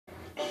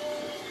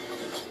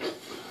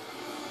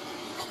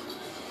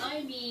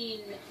I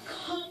mean,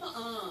 come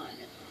on.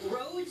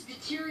 Roads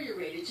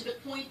deteriorated to the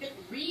point that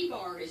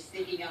rebar is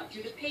sticking out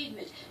through the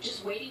pavement,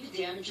 just waiting to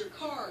damage your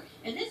car.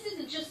 And this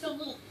isn't just some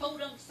little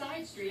podunk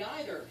side street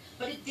either,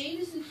 but a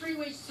Davison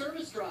Freeway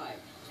service drive.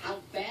 How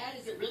bad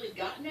has it really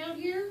gotten out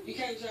here? You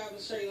can't drive a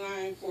straight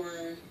line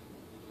for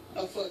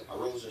a foot. Our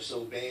roads are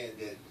so bad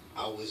that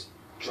I was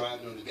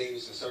driving on the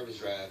Davison service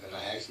drive and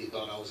I actually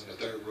thought I was in a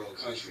third world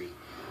country.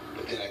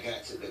 But then I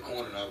got to the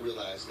corner and I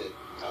realized that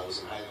I was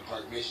in Highland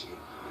Park, Michigan.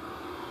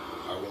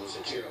 Our roads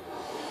are terrible.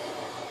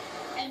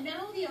 And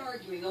now the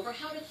arguing over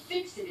how to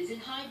fix it is in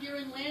high gear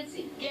in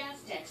Lansing.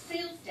 Gas tax,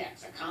 sales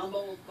tax, a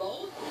combo of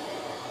both.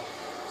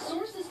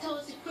 Sources tell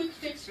us a quick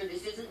fix for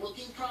this isn't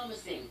looking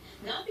promising.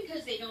 Not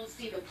because they don't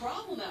see the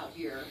problem out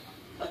here,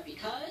 but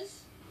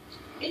because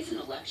it's an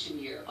election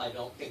year. I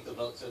don't think the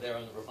votes are there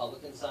on the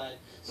Republican side,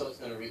 so it's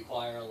going to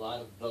require a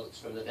lot of votes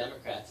from the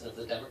Democrats. And if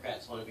the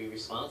Democrats want to be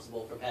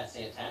responsible for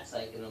passing a tax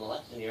hike in an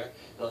election year,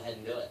 go ahead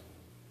and do it.